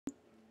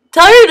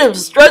Tired of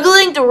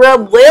struggling to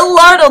rub whale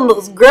lard on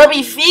those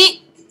grubby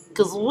feet?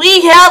 Cause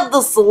we have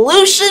the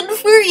solution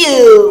for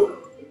you!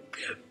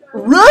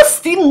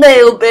 Rusty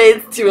nail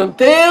beds to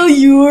impale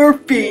your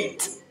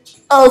feet.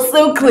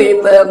 Also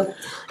clean them.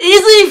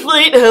 Easy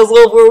Fleet has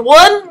over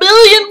 1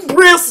 billion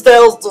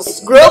bristles to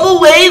scrub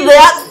away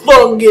that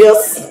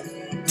fungus.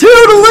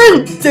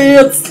 Toodaloo,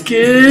 dance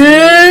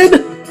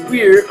kid!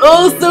 We're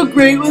also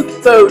great with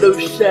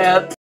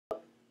Photoshop.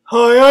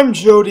 Hi, I'm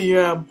Jody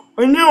M.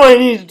 I knew I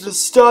needed to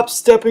stop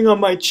stepping on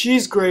my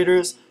cheese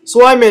graters,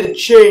 so I made a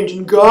change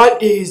and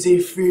got Easy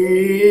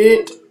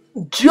Feet.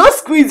 Just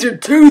squeeze your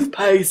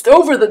toothpaste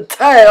over the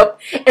tap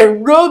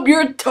and rub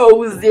your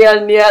toes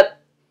in it.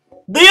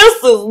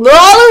 This is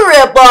not a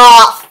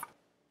rip-off!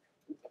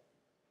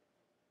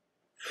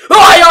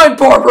 Hi, I'm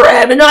Barbara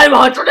M, and I'm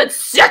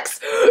 106!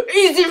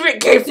 Easy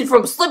Feet keeps me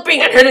from slipping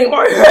and hitting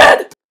my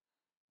head!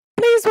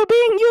 Please, we're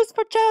being used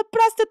for child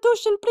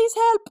prostitution. Please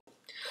help.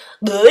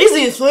 The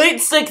Easy Fleet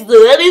sticks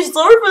to any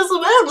surface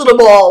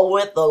imaginable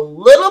with a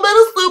little bit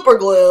of super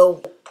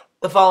glue.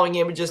 The following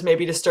images may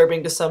be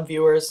disturbing to some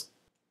viewers.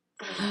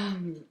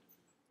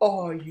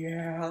 Oh,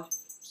 yeah.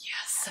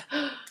 Yes.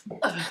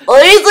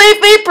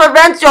 Easy Feet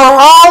prevents your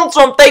homes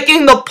from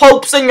taking the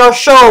popes in your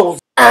shows.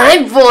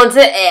 I'm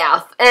Vonta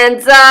F,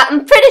 and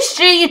I'm pretty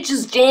sure you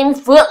just jammed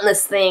foot in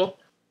this thing.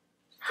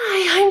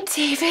 Hi, I'm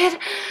David.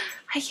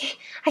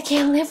 I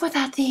can't live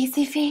without the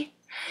Easy Feet.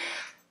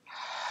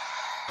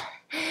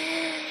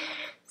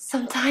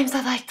 Sometimes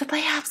I like to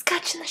play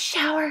hopscotch in the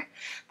shower.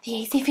 The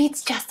Easy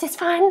Feet's just as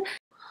fun.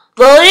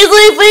 The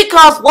Easy Feet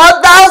costs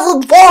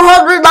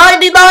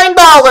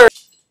 $1,499.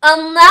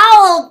 And now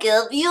I'll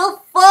give you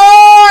 4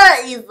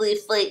 Easy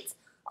Fleets,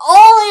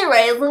 only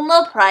raising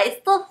the price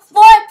to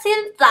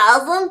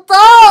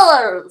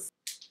 $14,000.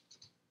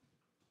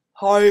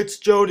 Hi, it's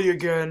Jody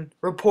again,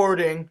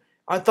 reporting.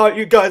 I thought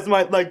you guys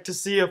might like to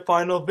see a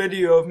final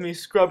video of me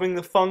scrubbing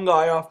the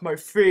fungi off my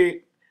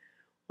feet.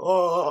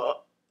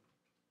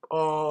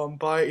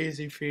 Bye,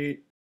 Easy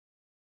Feet.